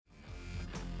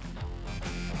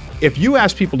If you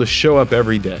ask people to show up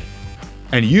every day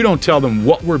and you don't tell them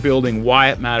what we're building, why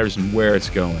it matters, and where it's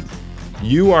going,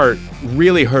 you are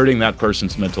really hurting that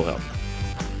person's mental health.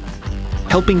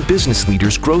 Helping business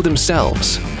leaders grow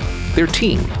themselves, their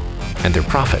team, and their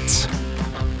profits.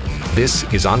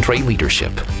 This is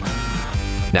EntreLeadership.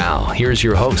 Now, here's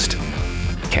your host,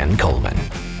 Ken Coleman.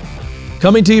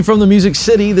 Coming to you from the Music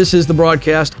City, this is the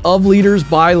broadcast of Leaders,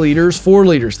 by Leaders, for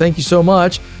Leaders. Thank you so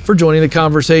much for joining the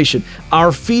conversation.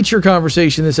 Our feature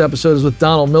conversation this episode is with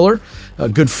Donald Miller, a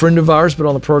good friend of ours, been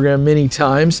on the program many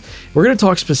times. We're going to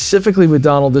talk specifically with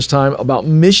Donald this time about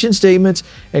mission statements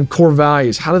and core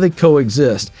values. How do they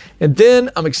coexist? And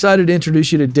then I'm excited to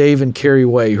introduce you to Dave and Carrie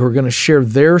Way, who are going to share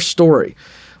their story.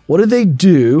 What did they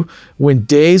do when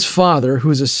Dave's father, who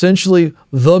is essentially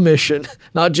the mission,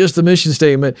 not just the mission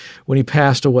statement, when he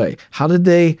passed away? How did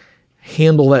they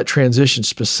handle that transition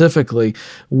specifically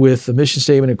with the mission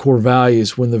statement and core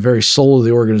values when the very soul of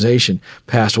the organization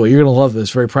passed away? You're going to love this,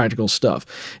 very practical stuff.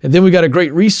 And then we got a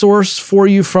great resource for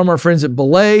you from our friends at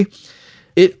Belay.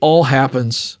 It all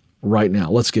happens right now.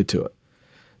 Let's get to it.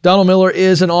 Donald Miller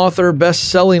is an author,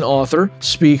 best-selling author,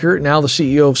 speaker, now the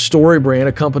CEO of StoryBrand,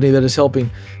 a company that is helping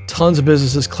tons of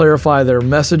businesses clarify their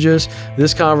messages.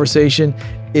 This conversation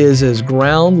is as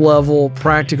ground level,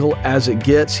 practical as it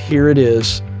gets. Here it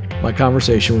is, my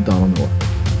conversation with Donald Miller.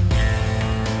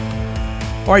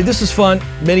 All right, this is fun.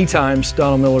 Many times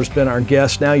Donald Miller's been our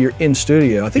guest. Now you're in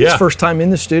studio. I think it's first time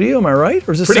in the studio, am I right?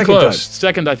 Or is this Pretty second close. time?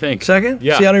 Second, I think. Second?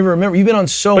 Yeah. See, I don't even remember. You've been on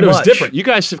so much. But it was different. You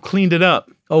guys have cleaned it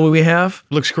up. Oh, we have?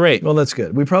 Looks great. Well, that's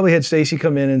good. We probably had Stacy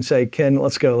come in and say, Ken,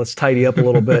 let's go. Let's tidy up a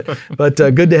little bit. But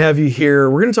good to have you here.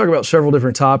 We're going to talk about several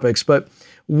different topics, but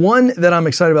one that I'm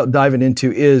excited about diving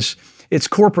into is it's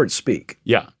corporate speak.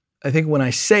 Yeah. I think when I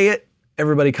say it,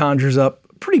 everybody conjures up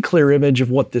a pretty clear image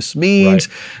of what this means,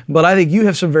 but I think you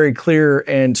have some very clear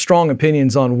and strong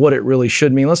opinions on what it really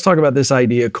should mean. Let's talk about this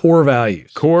idea, core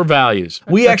values. Core values.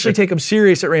 We actually take them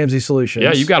serious at Ramsey Solutions.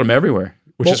 Yeah, you've got them everywhere.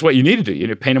 Which is what you need to do. You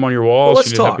need to paint them on your walls. Let's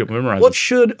you need to talk. have people memorize What them.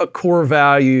 should a core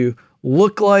value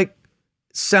look like,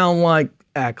 sound like,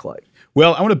 act like?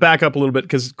 Well, I want to back up a little bit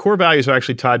because core values are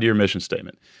actually tied to your mission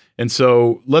statement. And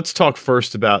so let's talk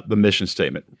first about the mission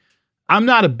statement. I'm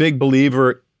not a big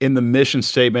believer in the mission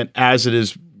statement as it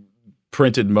is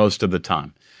printed most of the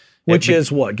time. Which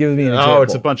is what? Give me an example. Oh,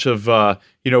 it's a bunch of,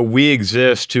 we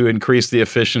exist to increase the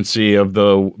efficiency of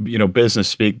the, business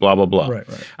speak, blah, blah, blah. Right.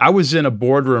 I was in a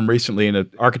boardroom recently in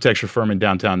an architecture firm in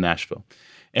downtown Nashville.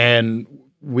 And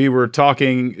we were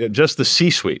talking just the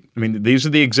C-suite. I mean, these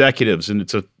are the executives, and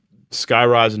it's a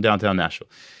skyrise in downtown Nashville.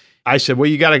 I said, well,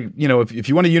 you got to, if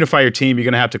you want to unify your team, you're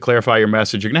going to have to clarify your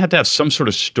message. You're going to have some sort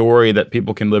of story that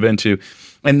people can live into.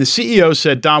 And the CEO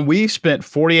said, Don, we spent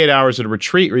 48 hours at a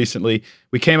retreat recently.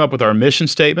 We came up with our mission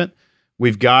statement.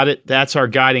 We've got it. That's our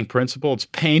guiding principle. It's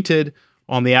painted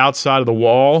on the outside of the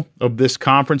wall of this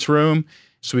conference room.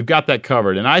 So we've got that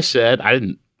covered. And I said,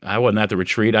 I wasn't at the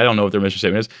retreat. I don't know what their mission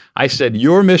statement is. I said,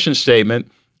 your mission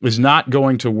statement is not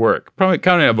going to work. Probably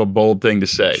kind of a bold thing to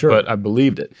say, but I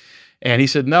believed it. And he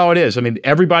said, no, it is. I mean,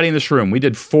 everybody in this room, we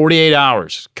did 48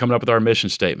 hours coming up with our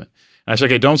mission statement. And I said,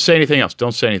 okay, don't say anything else.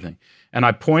 Don't say anything. And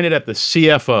I pointed at the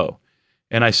CFO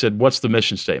and I said, what's the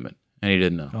mission statement? And he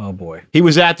didn't know. Oh, boy. He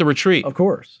was at the retreat. Of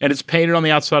course. And it's painted on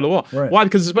the outside of the wall. Right. Why?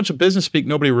 Because there's a bunch of business speak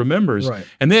nobody remembers. Right.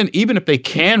 And then even if they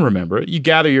can remember it, you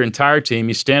gather your entire team,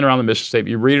 you stand around the mission statement,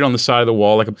 you read it on the side of the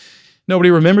wall. Nobody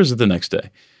remembers it the next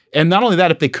day. And not only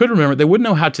that, if they could remember it, they wouldn't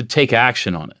know how to take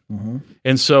action on it. Mm-hmm.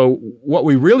 And so what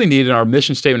we really need in our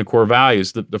mission statement and core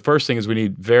values, the first thing is we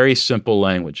need very simple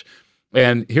language.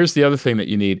 And here's the other thing that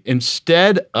you need.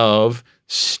 Instead of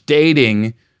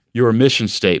stating your mission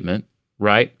statement,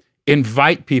 right,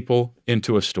 invite people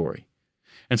into a story.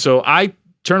 And so I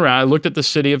turned around, I looked at the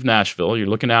city of Nashville, you're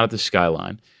looking out at the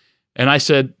skyline, and I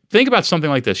said, think about something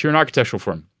like this. You're an architectural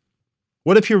firm.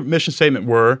 What if your mission statement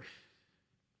were,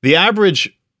 the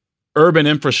average urban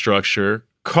infrastructure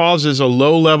causes a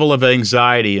low level of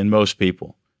anxiety in most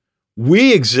people.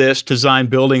 We exist to design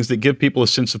buildings that give people a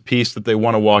sense of peace that they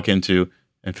want to walk into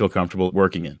and feel comfortable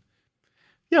working in.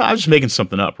 Yeah, I was just making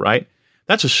something up, right?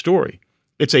 That's a story.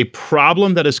 It's a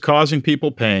problem that is causing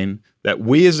people pain that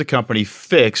we as a company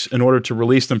fix in order to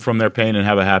release them from their pain and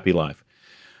have a happy life.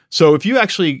 So if you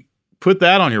actually put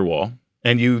that on your wall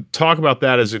and you talk about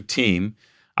that as a team,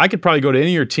 I could probably go to any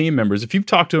of your team members. If you've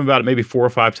talked to them about it maybe 4 or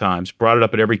 5 times, brought it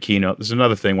up at every keynote, there's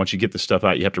another thing. Once you get the stuff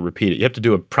out, you have to repeat it. You have to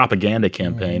do a propaganda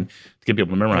campaign to get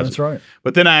people to memorize it. That's right.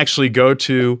 But then I actually go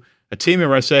to a team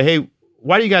member and say, hey,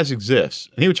 why do you guys exist?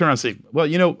 And he would turn around and say,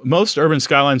 well, most urban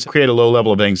skylines create a low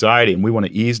level of anxiety, and we want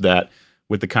to ease that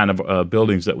with the kind of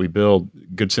buildings that we build,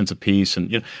 good sense of peace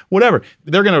and whatever.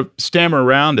 They're going to stammer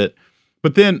around it.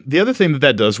 But then the other thing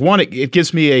that does, one, it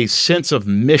gives me a sense of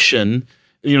mission.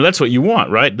 That's what you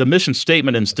want, right? The mission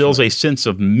statement instills a sense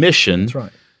of mission. That's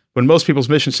right. When most people's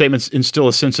mission statements instill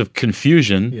a sense of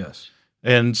confusion. Yes.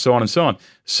 And so on and so on.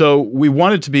 So we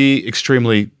want it to be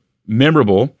extremely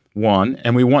memorable, one,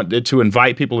 and we want it to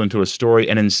invite people into a story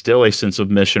and instill a sense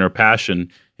of mission or passion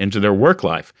into their work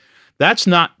life. That's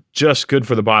not just good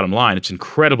for the bottom line. It's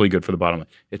incredibly good for the bottom line.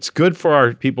 It's good for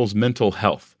our people's mental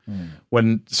health.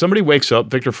 When somebody wakes up,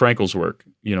 Viktor Frankl's work,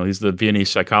 he's the Viennese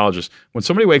psychologist. When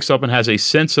somebody wakes up and has a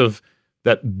sense of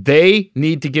that they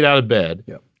need to get out of bed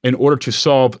in order to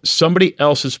solve somebody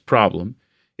else's problem,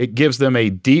 it gives them a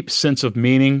deep sense of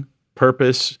meaning,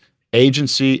 purpose,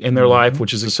 agency in their life,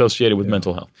 which is associated with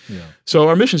mental health. So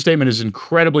our mission statement is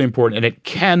incredibly important, and it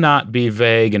cannot be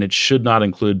vague, and it should not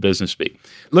include business speak.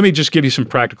 Let me just give you some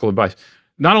practical advice.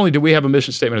 Not only do we have a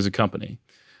mission statement as a company,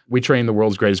 we train the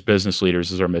world's greatest business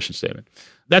leaders as our mission statement.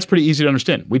 That's pretty easy to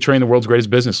understand. We train the world's greatest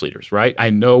business leaders, right? I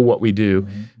know what we do,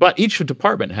 but each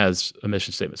department has a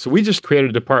mission statement. So we just created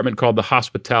a department called the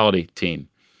hospitality team.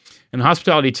 And the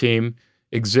hospitality team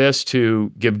exists to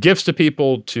give gifts to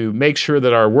people, to make sure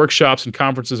that our workshops and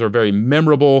conferences are very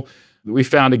memorable. We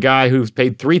found a guy who's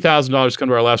paid $3,000 to come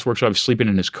to our last workshop, sleeping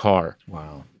in his car.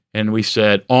 Wow. And we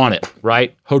said, on it,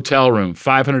 right? Hotel room,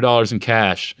 $500 in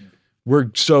cash.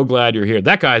 We're so glad you're here.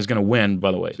 That guy's going to win,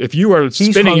 by the way. If you are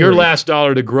spending your last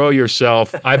dollar to grow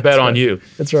yourself, I bet on you.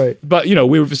 That's right. But,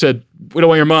 we said, we don't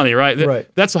want your money, right? Right.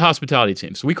 That's the hospitality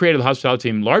team. So we created the hospitality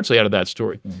team largely out of that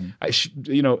story.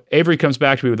 Avery comes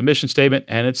back to me with a mission statement,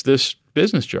 and it's this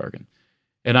business jargon.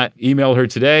 And I emailed her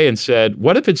today and said,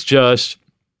 what if it's just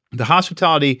the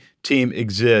hospitality team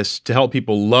exists to help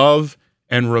people love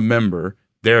and remember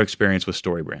their experience with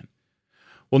StoryBrand?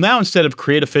 Well, now instead of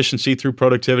create efficiency through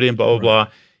productivity and blah, blah, blah,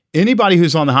 anybody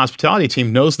who's on the hospitality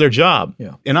team knows their job.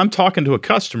 Yeah. And I'm talking to a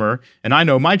customer, and I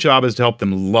know my job is to help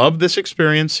them love this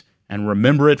experience and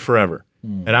remember it forever.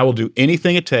 And I will do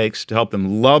anything it takes to help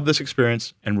them love this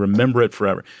experience and remember it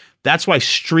forever. That's why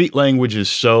street language is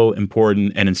so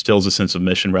important and instills a sense of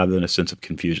mission rather than a sense of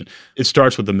confusion. It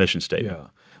starts with the mission statement. Yeah.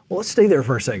 Well, let's stay there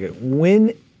for a second.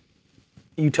 When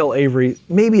you tell Avery,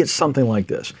 maybe it's something like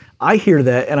this. I hear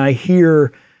that, and I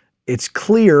hear it's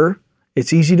clear,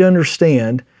 it's easy to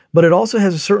understand, but it also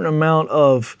has a certain amount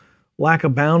of lack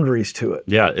of boundaries to it.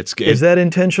 Yeah, is that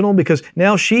intentional? Because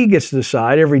now she gets to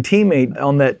decide, every teammate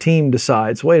on that team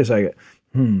decides, wait a second,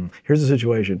 here's the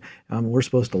situation. We're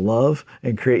supposed to love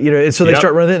and create, and so they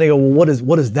start running it and they go, well,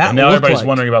 what does that and now look everybody's like?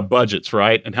 wondering about budgets,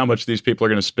 right? And how much these people are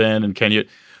going to spend, and can you...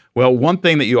 Well, one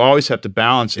thing that you always have to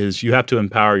balance is you have to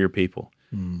empower your people.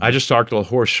 I just talked to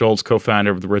Horst Schultz,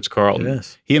 co-founder of the Ritz-Carlton.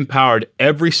 Yes. He empowered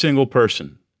every single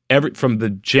person, from the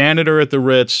janitor at the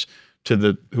Ritz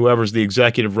to whoever's the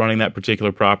executive running that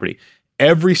particular property.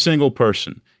 Every single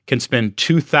person can spend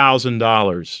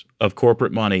 $2,000 of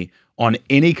corporate money on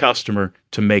any customer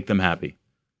to make them happy.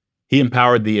 He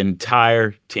empowered the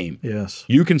entire team. Yes.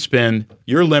 You can spend,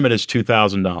 your limit is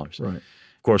 $2,000. Right.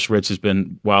 Of course, Ritz has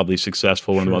been wildly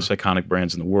successful, one of the most iconic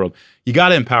brands in the world. You got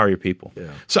to empower your people. Yeah.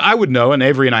 So I would know, and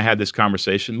Avery and I had this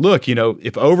conversation, look,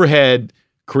 if overhead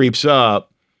creeps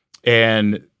up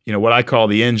and, what I call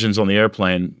the engines on the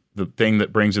airplane, the thing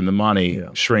that brings in the money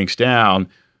shrinks down,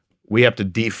 we have to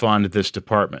defund this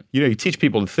department. You teach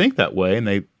people to think that way,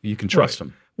 and you can trust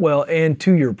them. Well, and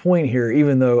to your point here,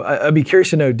 even though I'd be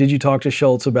curious to know, did you talk to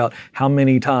Schultz about how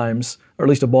many times, or at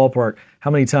least a ballpark,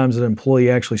 how many times an employee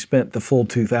actually spent the full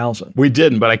 $2,000? We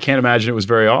didn't, but I can't imagine it was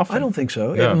very often. I don't think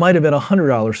so. Yeah. It might have been a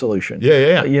 $100 solution.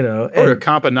 Yeah. Or a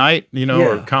comp a night,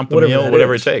 or a comp a meal,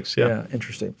 whatever it takes. Yeah,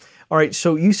 interesting. All right,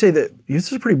 so you say that, this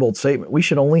is a pretty bold statement, we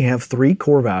should only have 3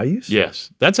 core values?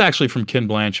 Yes. That's actually from Ken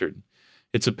Blanchard.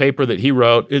 It's a paper that he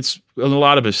wrote. It's a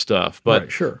lot of his stuff, but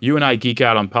right, sure. You and I geek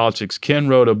out on politics. Ken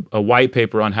wrote a white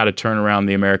paper on how to turn around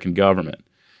the American government.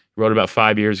 He wrote it about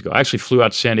 5 years ago. I actually flew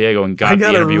out to San Diego and got the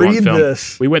interview on film.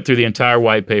 This. We went through the entire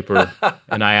white paper,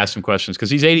 and I asked him questions because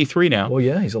he's 83 now. Well,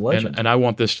 yeah, he's a legend. And I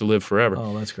want this to live forever.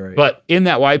 Oh, that's great. But in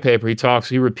that white paper,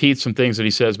 he repeats some things that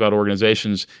he says about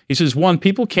organizations. He says, one,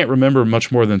 people can't remember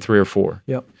much more than 3 or 4.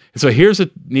 Yep. And so here's a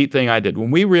neat thing I did.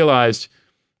 When we realized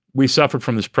we suffered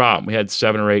from this problem, we had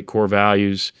 7 or 8 core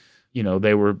values.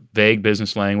 They were vague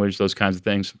business language, those kinds of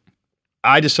things.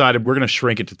 I decided we're going to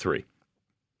shrink it to 3.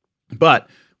 But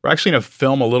we're actually going to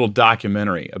film a little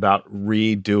documentary about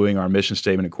redoing our mission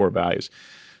statement and core values.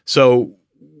 So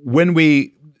when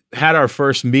we had our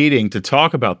first meeting to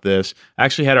talk about this, I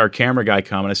actually had our camera guy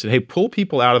come and I said, hey, pull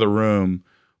people out of the room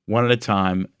one at a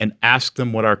time and ask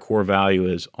them what our core value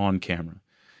is on camera.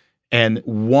 And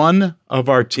one of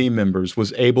our team members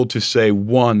was able to say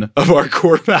one of our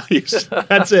core values.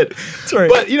 That's it. That's right.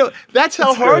 But that's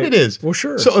how hard great. it is. Well,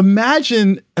 sure. So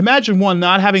imagine one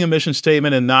not having a mission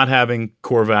statement and not having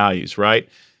core values, right?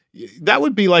 That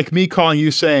would be like me calling you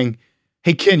saying,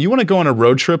 "Hey Ken, you want to go on a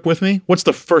road trip with me?" What's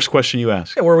the first question you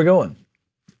ask? Yeah, where are we going?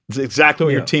 It's exactly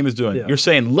what your team is doing. Yeah. You're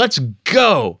saying, "Let's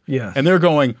go." Yeah. And they're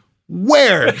going,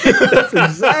 "Where?" That's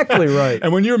exactly right.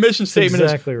 And when your mission statement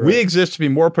exactly is, right. we exist to be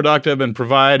more productive and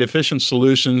provide efficient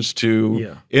solutions to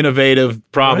Yeah. innovative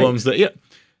problems they're It's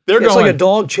going. like a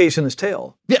dog chasing his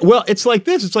tail. Yeah, well, it's like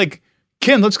this. It's like,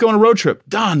 "Ken, let's go on a road trip."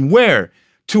 "Don, where?"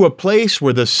 "To a place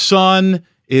where the sun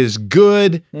is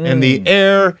good and the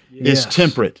air is Yes.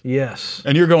 temperate." Yes.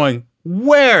 And you're going,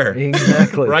 "Where?"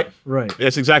 Exactly. Right? Right.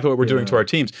 That's exactly what we're doing to our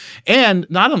teams. And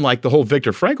not unlike the whole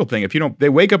Viktor Frankl thing. If they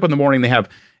wake up in the morning, they have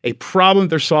a problem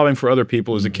they're solving for other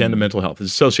people is akin to mental health,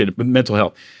 is associated with mental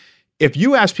health. If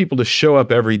you ask people to show up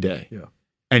every day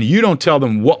and you don't tell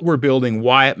them what we're building,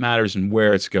 why it matters, and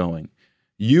where it's going,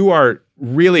 you are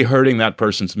really hurting that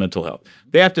person's mental health.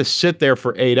 They have to sit there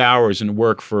for 8 hours and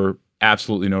work for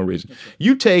absolutely no reason.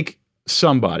 You take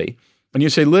somebody and you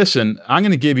say, "Listen, I'm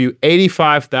going to give you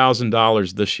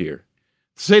 $85,000 this year."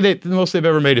 Say that the most they've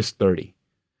ever made is 30.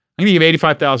 "I'm going to give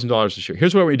 $85,000 this year.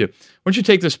 Here's what we do. Why don't you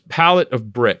take this pallet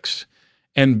of bricks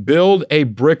and build a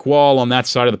brick wall on that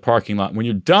side of the parking lot. When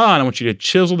you're done, I want you to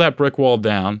chisel that brick wall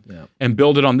down and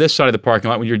build it on this side of the parking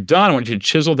lot. When you're done, I want you to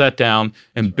chisel that down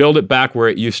and build it back where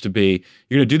it used to be.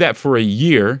 You're going to do that for a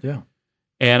year,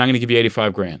 and I'm going to give you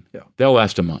 $85,000. They'll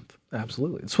last a month."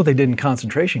 Absolutely. That's what they did in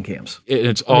concentration camps.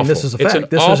 It's awful. This is a fact. It's an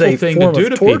This awful is a thing form to do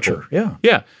of to torture. people.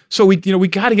 Yeah. So we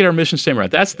got to get our mission statement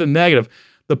right. That's the negative.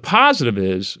 The positive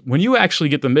is when you actually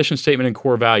get the mission statement and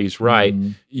core values right,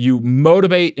 you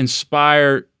motivate,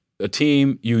 inspire a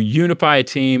team, you unify a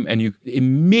team, and you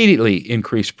immediately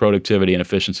increase productivity and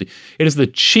efficiency. It is the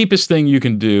cheapest thing you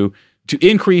can do to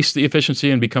increase the efficiency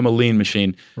and become a lean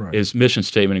machine is mission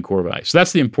statement and core values. So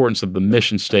that's the importance of the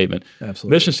mission statement.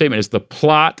 Absolutely. Mission statement is the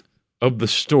plot of the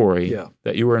story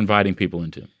that you are inviting people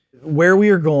into. Where we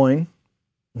are going,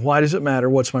 why does it matter?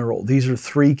 What's my role? These are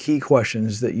three key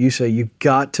questions that you say you've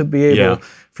got to be able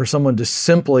for someone to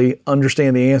simply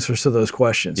understand the answers to those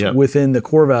questions within the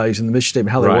core values and the mission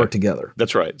statement, how they work together.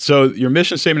 That's right. So your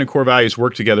mission statement and core values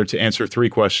work together to answer three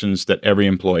questions that every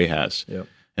employee has.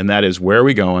 And that is, where are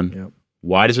we going?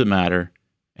 Why does it matter?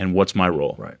 And what's my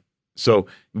role? Right. So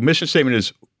the mission statement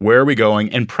is, where are we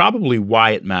going? And probably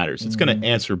why it matters. It's going to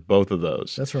answer both of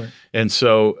those. That's right. And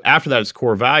so after that, it's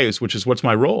core values, which is what's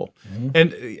my role?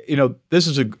 And, this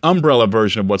is an umbrella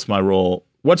version of what's my role.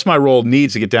 What's my role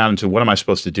needs to get down into what am I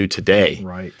supposed to do today?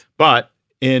 Right. But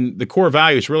in the core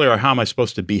values really are how am I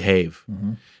supposed to behave?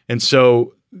 And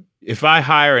so if I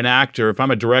hire an actor, if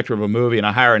I'm a director of a movie and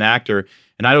I hire an actor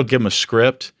and I don't give them a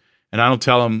script and I don't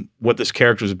tell them what this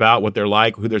character is about, what they're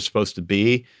like, who they're supposed to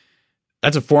be,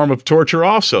 that's a form of torture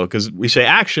also, because we say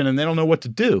action and they don't know what to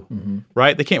do,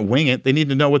 right? They can't wing it. They need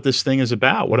to know what this thing is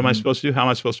about. What am I supposed to do? How am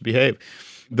I supposed to behave?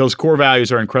 Those core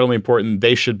values are incredibly important.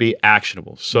 They should be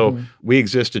actionable. So we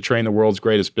exist to train the world's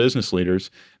greatest business leaders.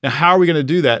 Now, how are we going to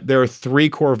do that? There are three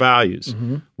core values.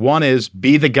 One is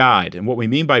be the guide. And what we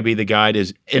mean by be the guide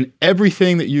is in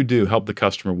everything that you do, help the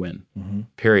customer win,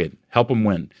 period. Help them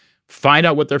win. Find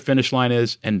out what their finish line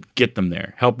is and get them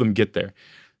there. Help them get there.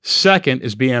 Second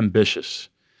is be ambitious.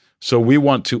 So we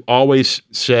want to always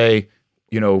say,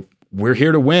 we're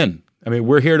here to win. I mean,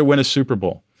 we're here to win a Super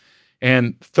Bowl.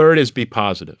 And third is be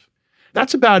positive.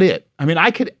 That's about it. I mean, I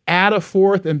could add a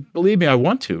fourth, and believe me, I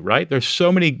want to, right? There's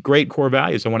so many great core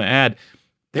values I want to add.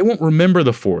 They won't remember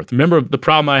the fourth. Remember the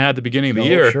problem I had at the beginning of the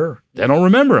year? Sure. They don't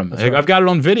remember them. I've got it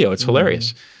on video. It's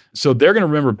hilarious. So they're going to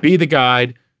remember be the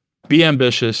guide, be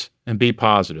ambitious, and be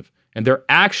positive. And they're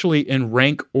actually in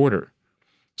rank order.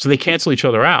 So they cancel each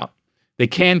other out. They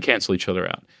can cancel each other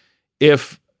out.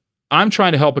 If I'm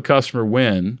trying to help a customer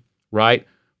win, right,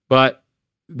 but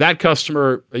that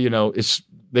customer,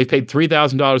 they paid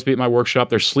 $3,000 to be at my workshop.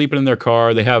 They're sleeping in their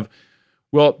car. The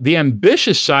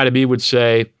ambitious side of me would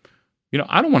say,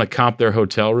 I don't want to comp their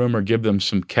hotel room or give them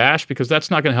some cash because that's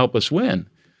not going to help us win.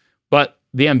 But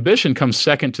the ambition comes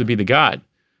second to be the guide.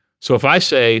 So if I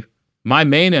say my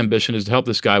main ambition is to help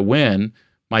this guy win,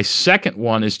 my second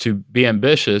one is to be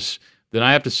ambitious, then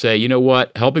I have to say, you know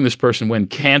what? Helping this person win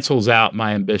cancels out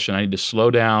my ambition. I need to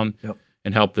slow down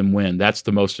and help them win. That's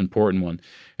the most important one.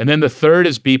 And then the third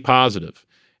is be positive.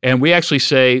 And we actually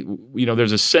say,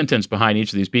 there's a sentence behind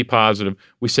each of these, be positive.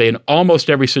 We say in almost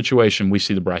every situation, we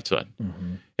see the bright side.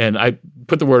 And I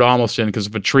put the word almost in because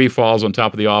if a tree falls on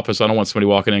top of the office, I don't want somebody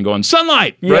walking in going,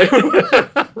 sunlight, right?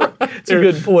 It's a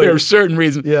good point. There are certain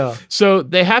reasons. Yeah. So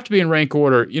they have to be in rank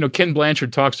order. Ken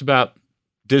Blanchard talks about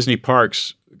Disney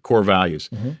Parks core values.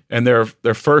 And their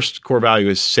first core value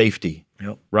is safety,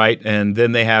 right? And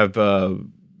then they have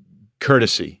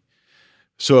courtesy.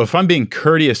 So if I'm being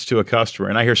courteous to a customer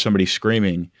and I hear somebody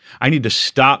screaming, I need to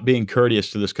stop being courteous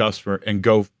to this customer and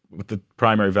go with the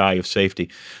primary value of safety.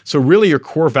 So really your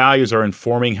core values are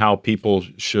informing how people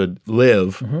should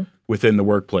live within the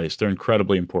workplace. They're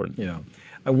incredibly important. Yeah.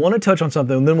 I want to touch on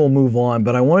something and then we'll move on,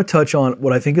 but I want to touch on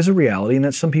what I think is a reality, and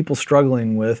that's some people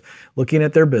struggling with looking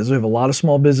at their business. We have a lot of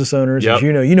small business owners, as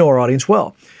you know our audience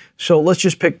well. So let's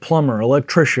just pick plumber,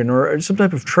 electrician, or some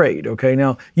type of trade, okay?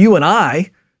 Now, you and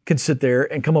I could sit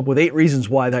there and come up with 8 reasons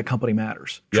why that company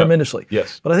matters tremendously.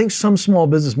 Yes. But I think some small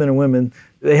businessmen and women,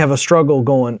 they have a struggle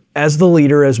going, as the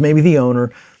leader, as maybe the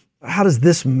owner, how does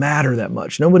this matter that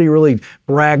much? Nobody really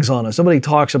brags on us. Nobody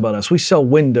talks about us. We sell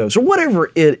windows or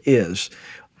whatever it is.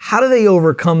 How do they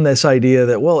overcome this idea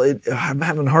that, I'm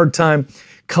having a hard time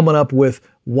coming up with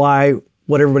why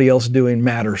what everybody else is doing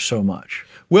matters so much?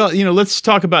 Well, let's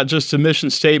talk about just a mission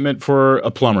statement for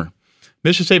a plumber.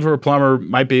 Mission statement for a plumber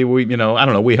might be,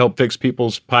 we help fix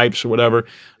people's pipes or whatever.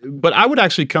 But I would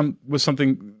actually come with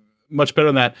something much better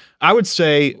than that. I would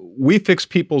say we fix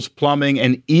people's plumbing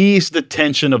and ease the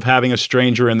tension of having a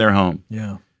stranger in their home.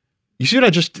 Yeah. You see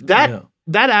what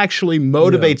that actually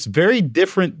motivates very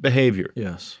different behavior.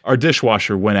 Yes. Our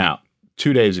dishwasher went out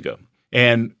 2 days ago.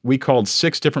 And we called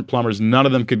 6 different plumbers. None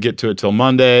of them could get to it till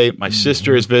Monday. My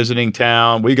sister is visiting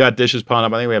town. We got dishes piled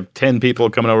up. I think we have 10 people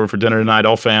coming over for dinner tonight,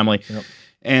 all family. Yep.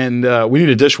 And we need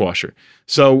a dishwasher.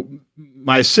 So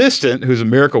my assistant, who's a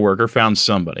miracle worker, found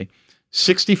somebody.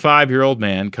 65-year-old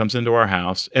man comes into our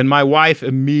house, and my wife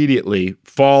immediately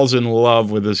falls in love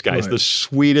with this guy. He's the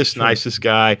sweetest, nicest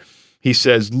guy. He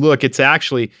says, look,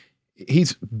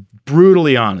 he's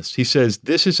brutally honest. He says,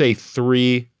 this is a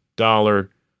 $3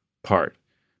 part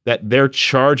that they're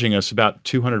charging us about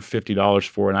 $250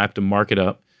 for, and I have to mark it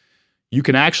up. You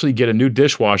can actually get a new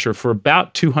dishwasher for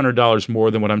about $200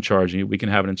 more than what I'm charging you. We can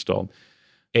have it installed.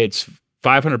 It's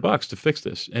 $500 to fix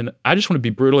this. And I just want to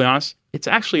be brutally honest. It's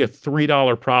actually a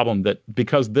 $3 problem that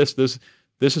because this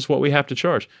is what we have to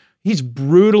charge. He's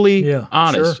brutally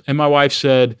honest. Sure. And my wife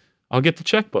said, I'll get the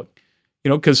checkbook,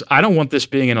 because I don't want this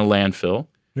being in a landfill.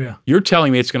 Yeah. You're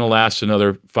telling me it's going to last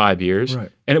another 5 years, and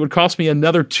it would cost me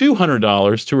another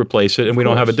 $200 to replace it, and we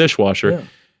don't have a dishwasher. Yeah.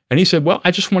 And he said, well,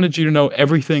 I just wanted you to know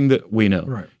everything that we know.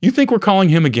 Right. You think we're calling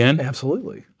him again?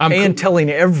 Absolutely. And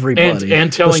telling everybody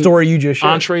and telling the story you just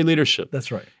shared. EntreLeadership.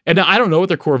 That's right. And I don't know what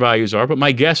their core values are, but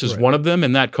my guess is one of them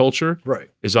in that culture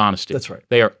is honesty. That's right.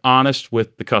 They are honest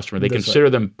with the customer. They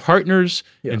consider them partners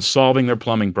in solving their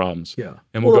plumbing problems. Yeah.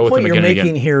 And we'll go with them again and again. The point you're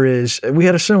making here is, we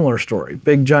had a similar story.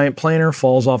 Big giant planer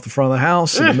falls off the front of the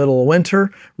house in the middle of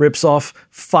winter, rips off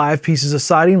 5 pieces of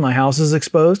siding. My house is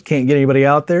exposed. Can't get anybody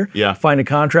out there. Yeah. Find a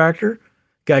contractor.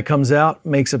 Guy comes out,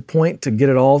 makes a point to get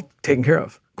it all taken care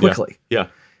of quickly. Yeah.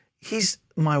 He's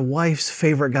my wife's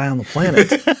favorite guy on the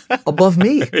planet, above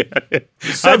me.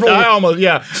 Several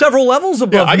levels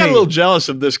above me. I got a little jealous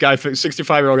of this guy,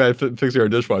 65-year-old guy fixing our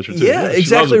dishwasher too. Yeah,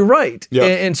 exactly right. Yeah.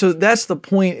 And so that's the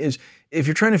point is, if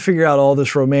you're trying to figure out all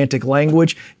this romantic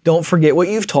language, don't forget what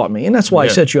you've taught me. And that's why I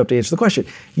set you up to answer the question.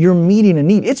 You're meeting a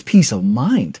need. It's peace of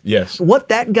mind. Yes. What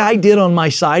that guy did on my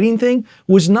siding thing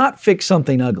was not fix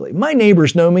something ugly. My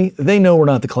neighbors know me. They know we're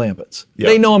not the Clampetts. Yep.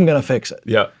 They know I'm going to fix it.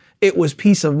 Yeah. It was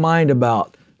peace of mind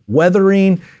about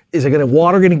weathering. Is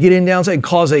water going to get in down and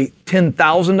cause a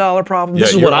 $10,000 problem?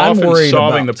 This is what I'm worried about. You're often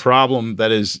solving the problem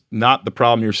that is not the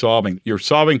problem you're solving. You're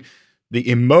solving the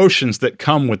emotions that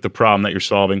come with the problem that you're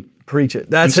solving. Preach it.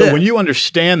 That's it. So when you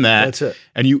understand that,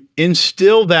 and you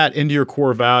instill that into your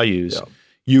core values,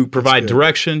 you provide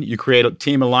direction, you create a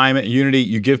team alignment, unity,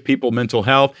 you give people mental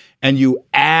health, and you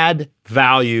add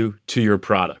value to your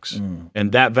products.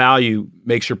 And that value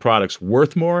makes your products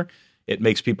worth more. It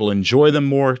makes people enjoy them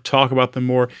more, talk about them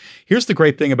more. Here's the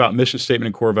great thing about mission statement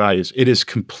and core values. It is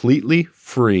completely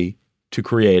free to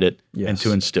create it and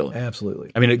to instill it.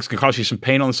 Absolutely. I mean, it's going to cost you some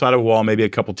paint on the side of a wall, maybe a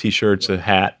couple T-shirts, a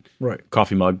hat,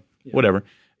 coffee mug, whatever,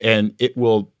 and it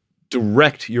will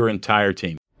direct your entire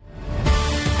team.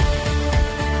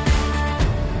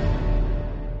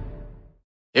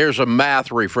 Here's a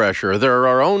math refresher. There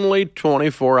are only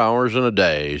 24 hours in a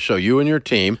day, so you and your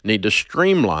team need to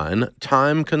streamline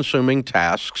time-consuming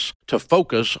tasks to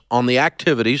focus on the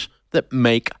activities that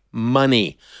make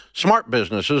money. Smart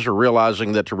businesses are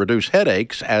realizing that to reduce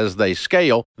headaches as they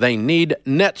scale, they need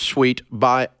NetSuite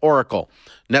by Oracle.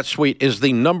 NetSuite is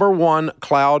the #1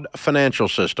 cloud financial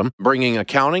system, bringing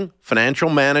accounting, financial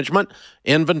management,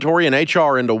 inventory, and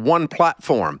HR into one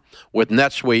platform. With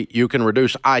NetSuite, you can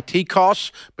reduce IT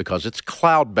costs because it's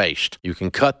cloud-based. You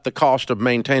can cut the cost of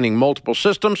maintaining multiple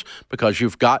systems because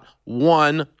you've got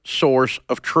one source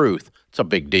of truth. It's a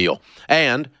big deal.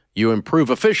 And you improve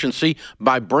efficiency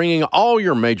by bringing all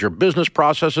your major business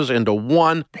processes into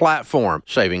one platform,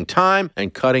 saving time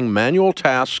and cutting manual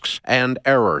tasks and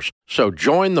errors. So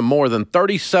join the more than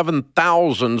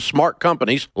 37,000 smart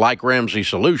companies like Ramsey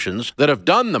Solutions that have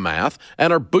done the math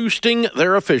and are boosting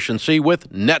their efficiency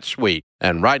with NetSuite.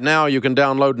 And right now you can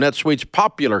download NetSuite's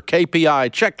popular KPI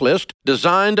checklist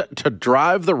designed to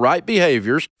drive the right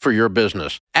behaviors for your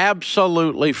business.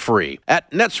 Absolutely free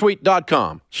at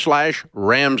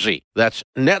netsuite.com/Ramsey. That's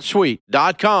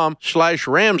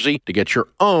netsuite.com/Ramsey to get your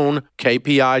own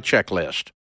KPI checklist.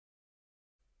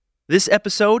 This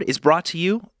episode is brought to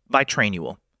you by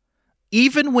Trainual.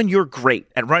 Even when you're great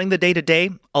at running the day-to-day,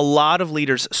 a lot of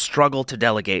leaders struggle to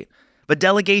delegate. But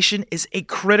delegation is a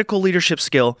critical leadership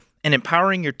skill, and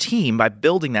empowering your team by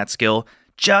building that skill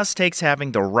just takes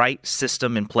having the right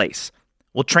system in place.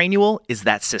 Well, Trainual is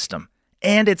that system,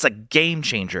 and it's a game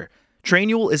changer.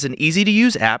 Trainual is an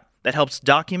easy-to-use app that helps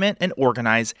document and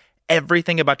organize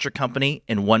everything about your company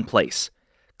in one place.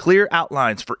 Clear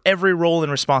outlines for every role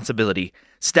and responsibility,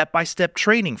 step-by-step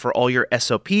training for all your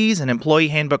SOPs and employee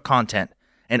handbook content,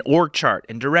 an org chart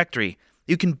and directory.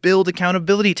 You can build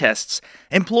accountability tests.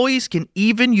 Employees can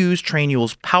even use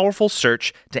Trainual's powerful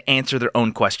search to answer their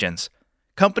own questions.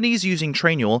 Companies using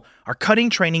Trainual are cutting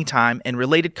training time and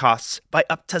related costs by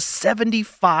up to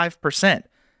 75%.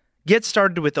 Get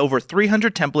started with over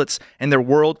 300 templates and their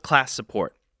world-class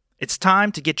support. It's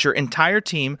time to get your entire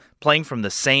team playing from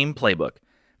the same playbook.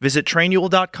 Visit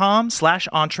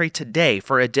Trainual.com/Entree today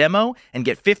for a demo and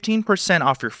get 15%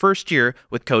 off your first year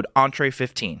with code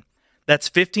Entree15. That's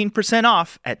 15%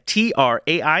 off at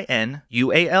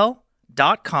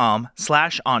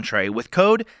TRAINUAL.com/Entree with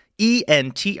code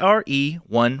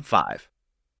ENTRE15.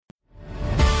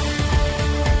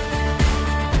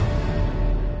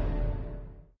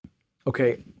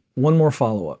 Okay, one more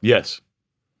follow-up. Yes.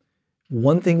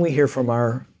 One thing we hear from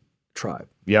our tribe,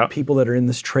 Yeah. people that are in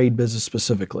this trade business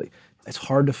specifically, it's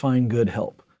hard to find good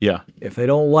help. Yeah. If they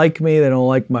don't like me, they don't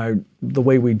like the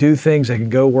way we do things, they can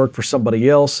go work for somebody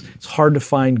else. It's hard to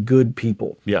find good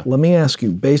people. Yeah. Let me ask you,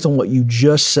 based on what you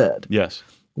just said, Yes.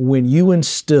 when you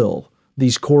instill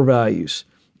these core values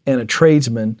and a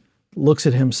tradesman looks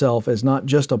at himself as not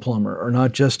just a plumber or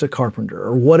not just a carpenter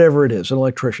or whatever it is, an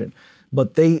electrician,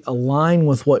 but they align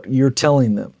with what you're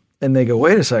telling them and they go,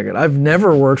 wait a second, I've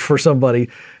never worked for somebody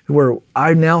where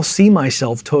I now see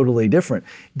myself totally different.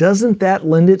 Doesn't that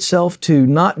lend itself to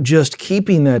not just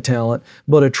keeping that talent,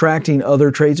 but attracting other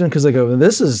tradesmen? Because they go,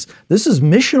 this is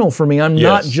missional for me. I'm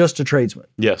not just a tradesman.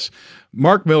 Yes.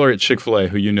 Mark Miller at Chick-fil-A,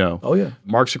 who you know. Oh, yeah.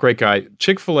 Mark's a great guy.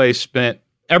 Chick-fil-A spent,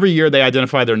 every year they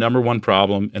identify their #1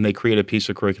 problem and they create a piece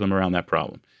of curriculum around that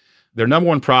problem. Their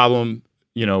 #1 problem,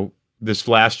 this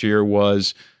last year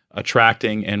was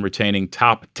attracting and retaining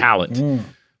top talent.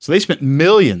 So they spent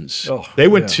millions. They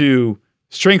went to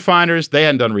Strength Finders. They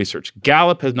hadn't done research.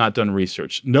 Gallup has not done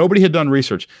research. Nobody had done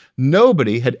research.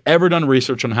 Nobody had ever done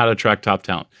research on how to attract top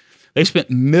talent. They spent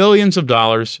millions of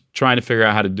dollars trying to figure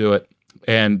out how to do it.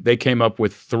 And they came up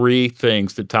with 3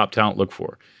 things that top talent look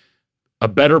for: a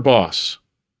better boss,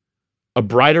 a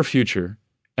brighter future,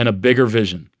 and a bigger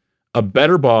vision. A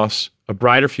better boss, a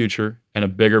brighter future, and a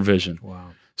bigger vision. Wow.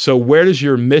 So where does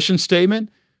your mission statement?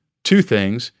 2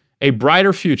 things: a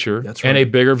brighter future and a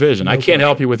bigger vision. I can't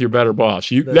help you with your better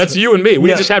boss. That's you and me. We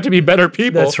just have to be better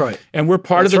people. That's right. And we're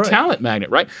part of the talent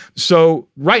magnet, right? So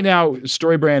right now,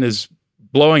 StoryBrand is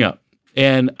blowing up.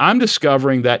 And I'm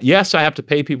discovering that, yes, I have to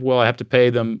pay people well. I have to pay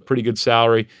them pretty good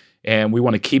salary. And we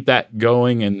want to keep that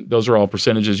going. And those are all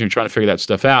percentages. You're trying to figure that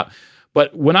stuff out.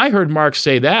 But when I heard Mark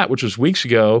say that, which was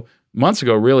months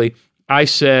ago, really, I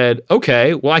said,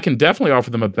 okay, well, I can definitely offer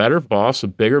them a better boss, a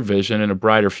bigger vision, and a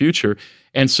brighter future.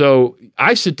 And so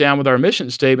I sit down with our mission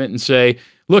statement and say,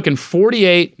 look, in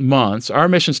 48 months, our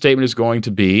mission statement is going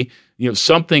to be,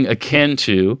 something akin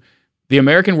to the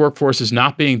American workforce is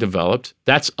not being developed.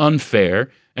 That's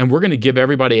unfair. And we're going to give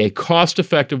everybody a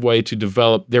cost-effective way to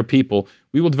develop their people.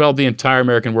 We will develop the entire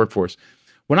American workforce.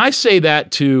 When I say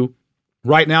that to,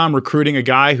 right now I'm recruiting a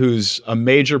guy who's a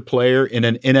major player in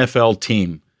an NFL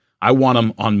team. I want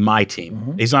him on my team.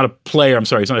 Mm-hmm. He's not a player. I'm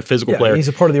sorry. He's not a physical player. He's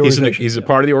a part of the organization. He's a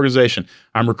part of the organization.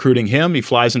 I'm recruiting him. He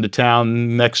flies into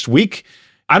town next week.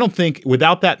 I don't think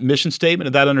without that mission statement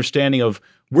and that understanding of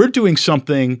we're doing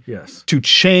something to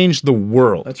change the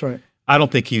world. That's right. I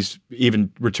don't think he's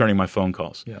even returning my phone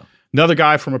calls. Yeah. Another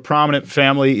guy from a prominent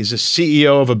family, he's a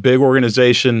CEO of a big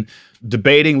organization,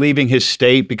 debating leaving his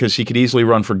state because he could easily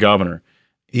run for governor.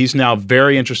 He's now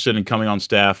very interested in coming on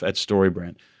staff at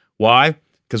StoryBrand. Why?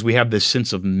 Because we have this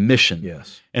sense of mission.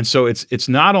 Yes. And so it's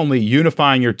not only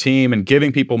unifying your team and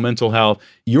giving people mental health,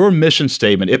 your mission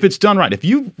statement, if it's done right, if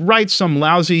you write some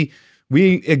lousy,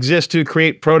 we exist to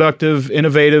create productive,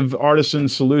 innovative artisan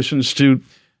solutions to,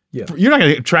 you're not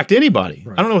going to attract anybody.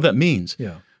 Right. I don't know what that means.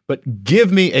 Yeah. But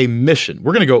give me a mission.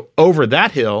 We're going to go over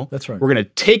that hill. That's right. We're going to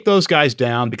take those guys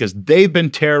down because they've been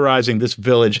terrorizing this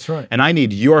village. That's right. And I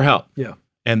need your help. Yeah.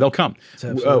 And they'll come.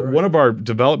 Right. One of our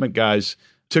development guys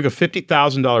took a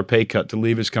 $50,000 pay cut to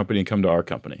leave his company and come to our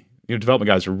company. Development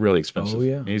guys are really expensive. Oh,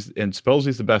 yeah. And supposedly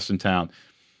he's the best in town.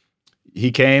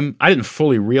 He came. I didn't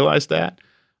fully realize that.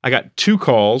 I got 2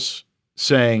 calls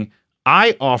saying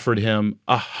I offered him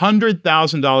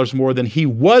 $100,000 more than he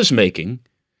was making.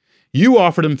 You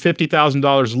offered him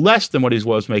 $50,000 less than what he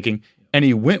was making, and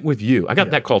he went with you. I got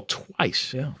that call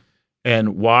twice. Yeah.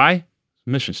 And why?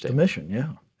 Mission The statement. mission, yeah.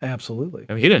 Absolutely.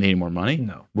 I mean, he didn't need any more money.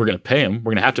 No. We're going to pay him.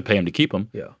 We're going to have to pay him to keep him.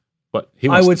 Yeah. But he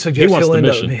wants, I would suggest he wants the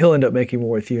mission. he'll end up making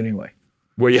more with you anyway.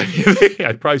 Well, yeah,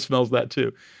 it probably smells that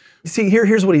too. See,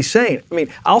 here's what he's saying. I mean,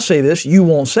 I'll say this. You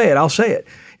won't say it. I'll say it.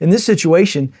 In this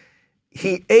situation,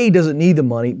 he, doesn't need the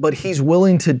money, but he's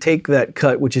willing to take that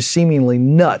cut, which is seemingly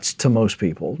nuts to most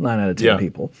people, 9 out of 10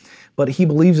 people. But he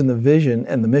believes in the vision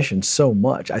and the mission so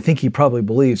much. I think he probably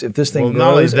believes if this thing goes,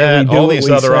 not only that, and we do all what these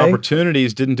we other say,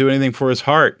 opportunities didn't do anything for his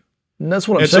heart. and that's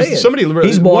what I'm And so saying. somebody,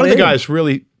 He's bought one of the in. guys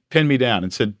really pinned me down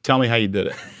and said, "Tell me how you did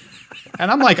it." And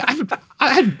I'm like,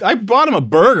 I bought him a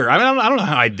burger. I mean, I don't know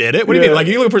how I did it. What do you mean? Like,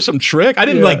 you looking for some trick? I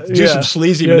didn't do some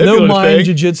sleazy manipulative no mind thing.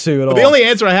 jiu-jitsu at all. The only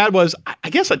answer I had was, I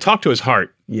guess I talked to his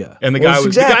heart. Yeah. And the Well,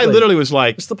 guy literally was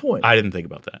like, That's the point. I didn't think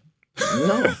about that.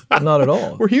 No, not at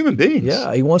all. We're human beings.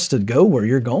 Yeah, he wants to go where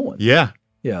you're going. Yeah.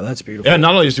 Yeah, that's beautiful. And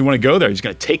not only does he want to go there, he's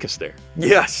going to take us there.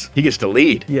 Yes. He gets to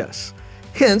lead. Yes.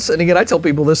 Hence, and again, I tell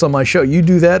people this on my show, you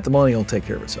do that, the money will take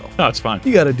care of itself. No, it's fine.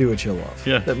 You got to do what you love.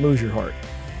 Yeah. That moves your heart.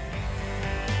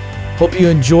 Hope you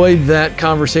enjoyed that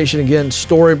conversation. Again,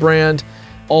 StoryBrand,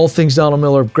 all things Donald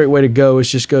Miller. Great way to go is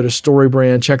just go to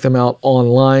StoryBrand, check them out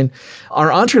online. Our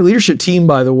EntreLeadership team,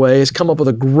 by the way, has come up with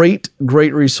a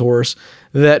great resource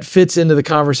that fits into the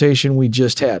conversation we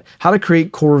just had. How to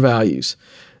create core values.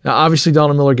 Now, obviously,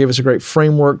 Donald Miller gave us a great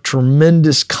framework,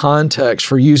 tremendous context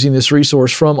for using this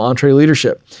resource from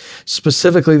EntreLeadership.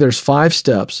 Specifically, there's 5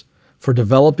 steps for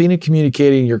developing and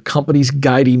communicating your company's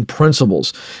guiding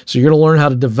principles. So you're going to learn how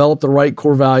to develop the right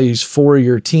core values for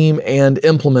your team and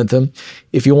implement them.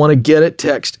 If you want to get it,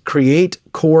 text create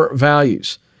core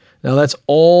values. Now that's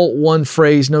all one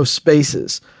phrase, no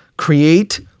spaces.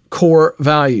 Create core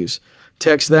values.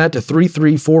 Text that to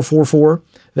 33444.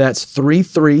 That's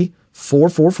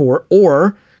 33444,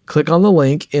 or click on the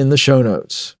link in the show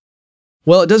notes.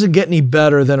 Well, it doesn't get any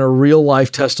better than a real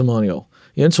life testimonial.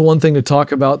 It's one thing to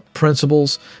talk about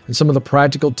principles and some of the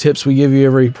practical tips we give you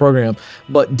every program,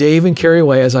 but Dave and Carrie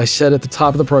Way, as I said at the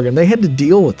top of the program, they had to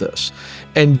deal with this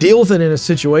and deal with it in a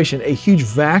situation, a huge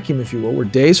vacuum, if you will, where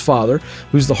Dave's father,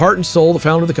 who's the heart and soul, the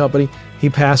founder of the company, he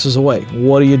passes away.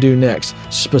 What do you do next?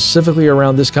 Specifically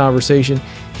around this conversation,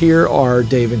 here are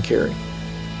Dave and Carrie.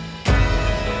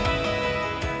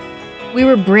 We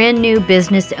were brand new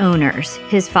business owners.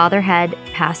 His father had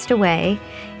passed away,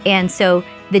 and so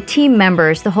the team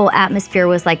members, the whole atmosphere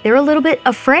was like, they're a little bit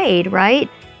afraid, right?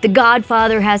 The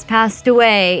Godfather has passed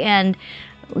away, and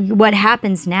what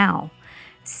happens now?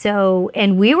 So,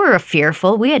 and we were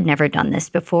fearful. We had never done this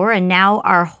before, and now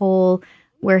our whole,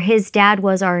 where his dad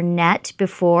was our net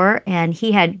before, and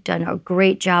he had done a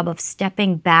great job of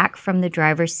stepping back from the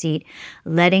driver's seat,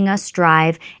 letting us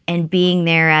drive, and being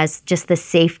there as just the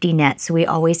safety net. So we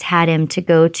always had him to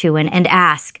go to and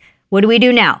ask, what do we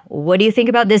do now? What do you think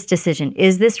about this decision?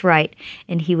 Is this right?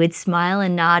 And he would smile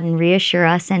and nod and reassure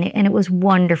us, and it was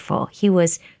wonderful. He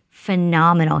was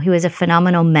phenomenal. He was a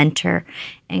phenomenal mentor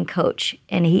and coach,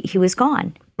 and he was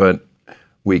gone. But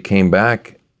we came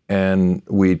back and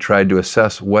we tried to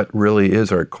assess what really is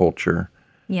our culture.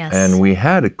 Yes. And we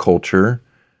had a culture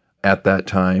at that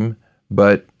time,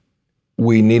 but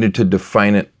we needed to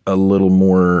define it a little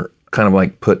more, kind of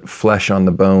like put flesh on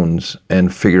the bones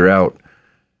and figure out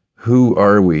who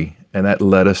are we? And that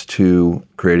led us to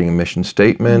creating a mission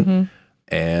statement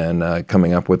and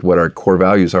coming up with what our core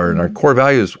values are. And our core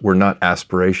values were not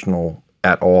aspirational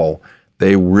at all.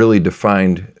 They really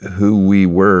defined who we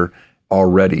were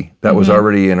already. That was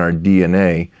already in our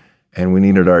DNA. and we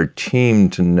needed our team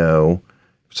to know,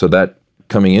 so that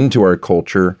coming into our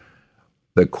culture,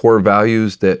 the core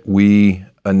values that we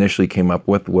initially came up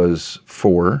with was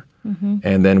 4,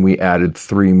 and then we added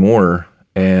 3 more,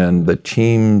 and the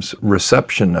team's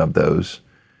reception of those,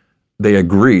 they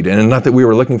agreed. And not that we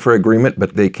were looking for agreement,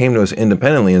 but they came to us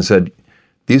independently and said,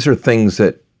 these are things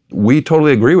that we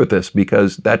totally agree with this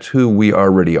because that's who we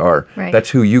already are. Right. That's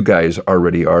who you guys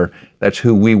already are. That's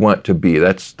who we want to be.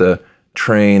 That's the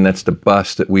train, that's the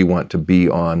bus that we want to be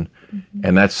on.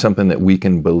 And that's something that we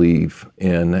can believe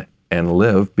in and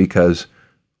live because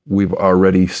we've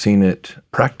already seen it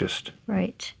practiced.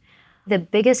 Right. The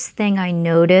biggest thing I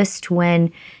noticed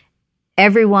when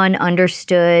everyone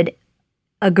understood,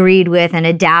 agreed with, and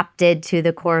adapted to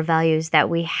the core values that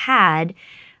we had,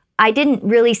 I didn't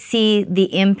really see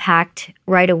the impact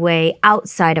right away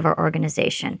outside of our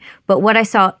organization. But what I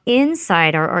saw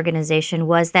inside our organization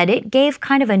was that it gave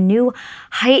kind of a new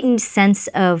heightened sense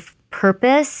of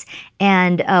purpose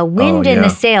and wind in the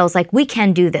sails, like we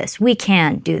can do this, we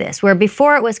can do this. Where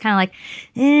before it was kind of like,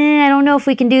 I don't know if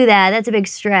we can do that, that's a big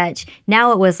stretch.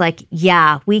 Now it was like,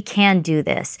 yeah, we can do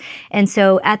this. And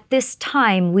so at this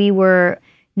time, we were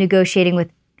negotiating with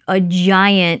a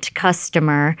giant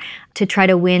customer to try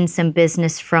to win some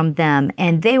business from them.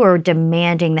 And they were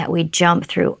demanding that we jump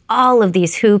through all of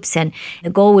these hoops, and the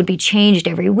goal would be changed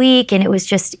every week. And it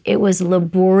was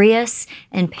laborious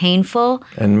and painful.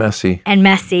 And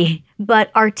messy.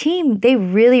 But our team, they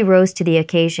really rose to the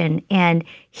occasion. And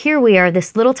here we are,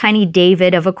 this little tiny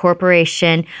David of a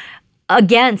corporation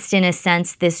against, in a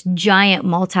sense, this giant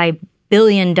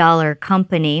multi-billion-dollar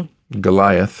company.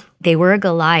 Goliath. They were a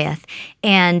Goliath,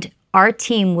 and our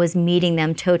team was meeting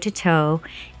them toe-to-toe,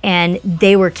 and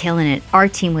they were killing it. Our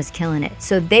team was killing it.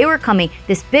 So they were coming,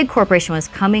 this big corporation was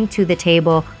coming to the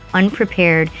table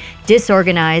unprepared,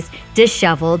 disorganized,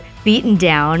 disheveled, beaten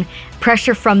down,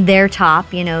 pressure from their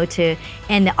top,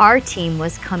 and our team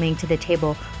was coming to the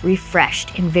table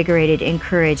refreshed, invigorated,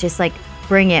 encouraged. It's like,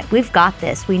 bring it. We've got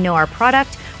this. We know our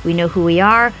product. We know who we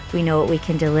are. We know what we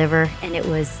can deliver, and it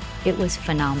was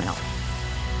phenomenal.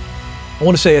 I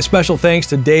want to say a special thanks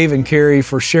to Dave and Carrie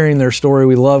for sharing their story.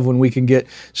 We love when we can get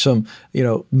some,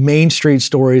 Main Street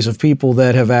stories of people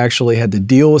that have actually had to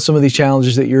deal with some of these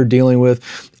challenges that you're dealing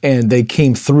with, and they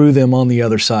came through them on the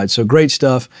other side. So great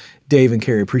stuff, Dave and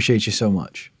Carrie. Appreciate you so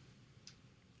much.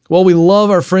 Well, we love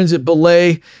our friends at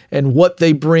Belay and what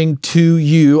they bring to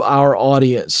you, our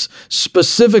audience.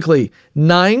 Specifically,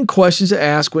 9 questions to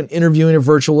ask when interviewing a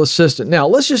virtual assistant. Now,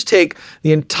 let's just take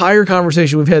the entire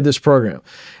conversation we've had this program.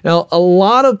 Now, a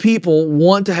lot of people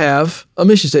want to have a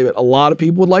mission statement. A lot of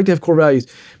people would like to have core values.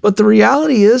 But the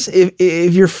reality is,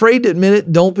 if you're afraid to admit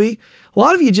it, don't be. A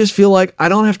lot of you just feel like, I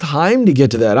don't have time to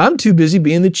get to that. I'm too busy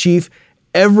being the chief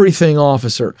everything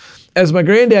officer. As my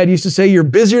granddad used to say, you're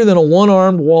busier than a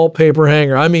one-armed wallpaper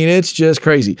hanger. I mean, it's just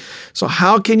crazy. So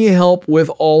how can you help with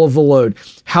all of the load?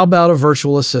 How about a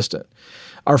virtual assistant?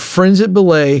 Our friends at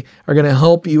Belay are going to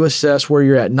help you assess where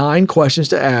you're at. 9 questions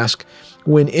to ask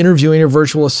when interviewing a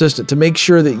virtual assistant to make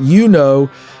sure that you know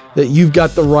that you've got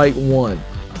the right one.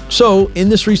 So in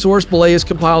this resource, Belay has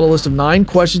compiled a list of 9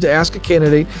 questions to ask a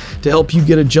candidate to help you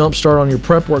get a jump start on your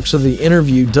prep work so the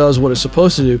interview does what it's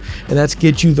supposed to do, and that's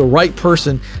get you the right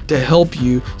person to help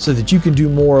you so that you can do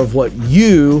more of what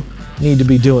you need to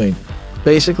be doing.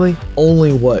 Basically,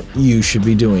 only what you should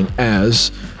be doing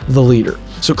as the leader.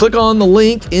 So click on the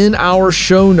link in our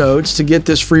show notes to get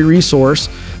this free resource,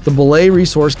 the Belay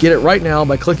resource. Get it right now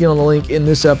by clicking on the link in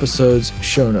this episode's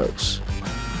show notes.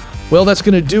 Well, that's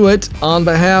going to do it on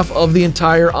behalf of the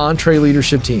entire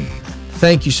EntreLeadership team.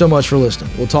 Thank you so much for listening.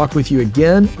 We'll talk with you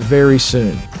again very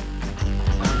soon.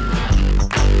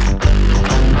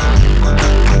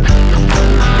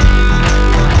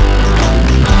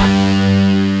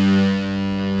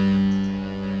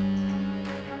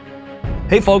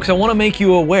 Hey folks, I want to make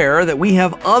you aware that we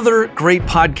have other great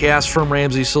podcasts from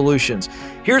Ramsey Solutions.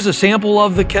 Here's a sample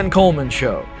of The Ken Coleman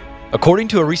Show. According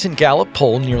to a recent Gallup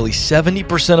poll, nearly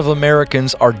 70% of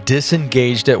Americans are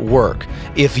disengaged at work.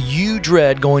 If you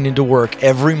dread going into work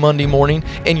every Monday morning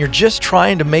and you're just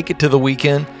trying to make it to the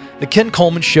weekend, The Ken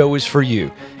Coleman Show is for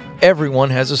you. Everyone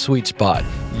has a sweet spot.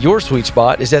 Your sweet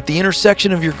spot is at the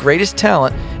intersection of your greatest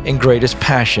talent and greatest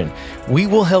passion. We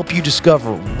will help you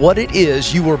discover what it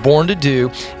is you were born to do,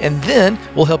 and then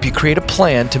we'll help you create a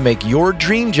plan to make your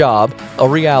dream job a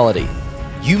reality.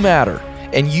 You matter,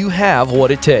 and you have what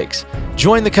it takes.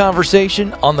 Join the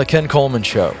conversation on The Ken Coleman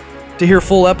Show. To hear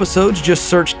full episodes, just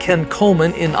search Ken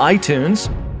Coleman in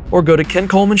iTunes or go to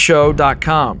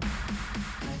kencolemanshow.com.